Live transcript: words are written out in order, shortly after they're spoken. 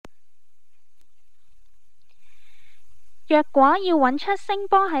若果要揾出聲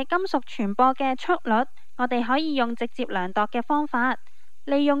波喺金屬傳播嘅速率，我哋可以用直接量度嘅方法，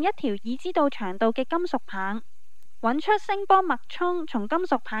利用一條已知道長度嘅金屬棒，揾出聲波脈衝從金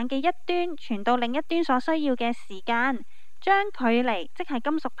屬棒嘅一端傳到另一端所需要嘅時間，將距離即係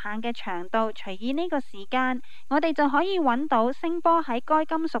金屬棒嘅長度除以呢個時間，我哋就可以揾到聲波喺該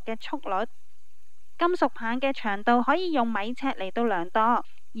金屬嘅速率。金屬棒嘅長度可以用米尺嚟到量度，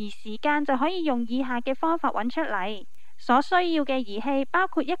而時間就可以用以下嘅方法揾出嚟。所需要嘅儀器包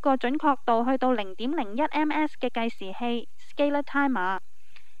括一個準確度去到0.01 ms 嘅計時器 （scalar timer），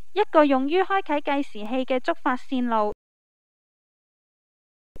 一個用於開啟計時器嘅觸發線路，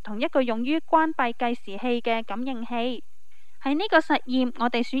同一個用於關閉計時器嘅感應器。喺呢個實驗，我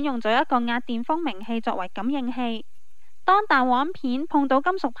哋選用咗一個壓電風鳴器作為感應器。當彈簧片碰到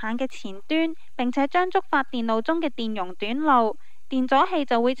金屬棒嘅前端，並且將觸發電路中嘅電容短路，電阻器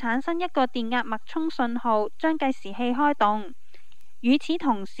就會產生一個電壓脈衝信號，將計時器開動。與此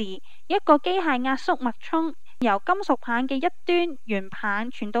同時，一個機械壓縮脈衝由金屬棒嘅一端原棒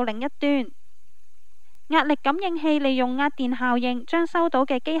傳到另一端。壓力感應器利用壓電效應，將收到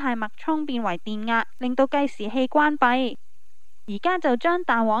嘅機械脈衝變為電壓，令到計時器關閉。而家就將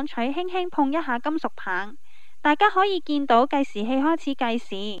彈簧錘輕輕碰一下金屬棒，大家可以見到計時器開始計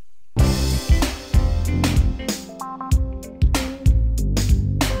時。